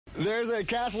There's a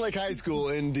Catholic high school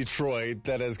in Detroit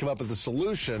that has come up with a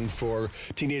solution for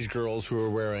teenage girls who are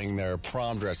wearing their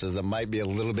prom dresses that might be a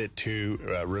little bit too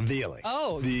revealing.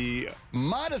 Oh. The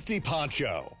Modesty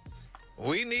Poncho.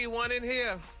 We need one in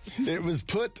here. It was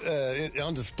put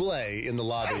on display in the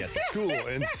lobby at the school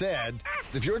and said,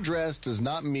 if your dress does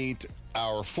not meet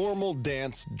our formal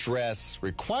dance dress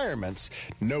requirements,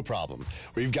 no problem.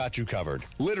 We've got you covered.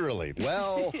 Literally.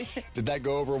 Well, did that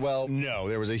go over well? No.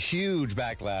 There was a huge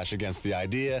backlash against the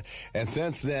idea, and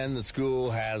since then, the school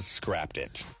has scrapped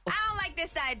it. I don't like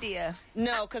this idea.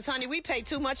 No, because, honey, we pay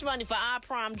too much money for our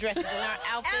prom dresses and our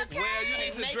outfits. Okay. Well, you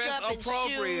need to dress makeup and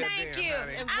appropriate. Thank then, you.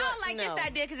 honey. I don't like this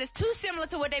idea because it's too similar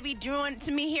to what they be doing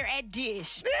to me here at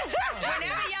Dish. Whenever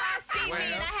y'all see me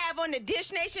and I have on the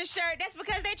Dish Nation shirt, that's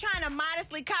because they trying to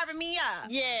modestly cover me up.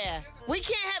 Yeah. We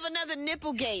can't have another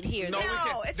nipple gate here. No, we No,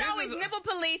 can't. it's This always is- nipple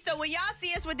police. So when y'all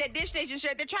see us with that Dish Nation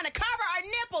shirt, they're trying to cover our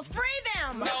nipples. Free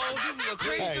them. No, this is a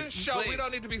Christian Hey, show. We please.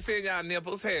 don't need to be seeing y'all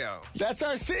nipples. Hell. That's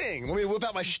our thing. Want me to whip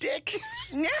out my shtick?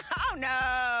 No,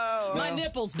 no. My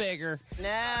nipple's bigger.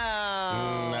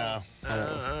 No. No.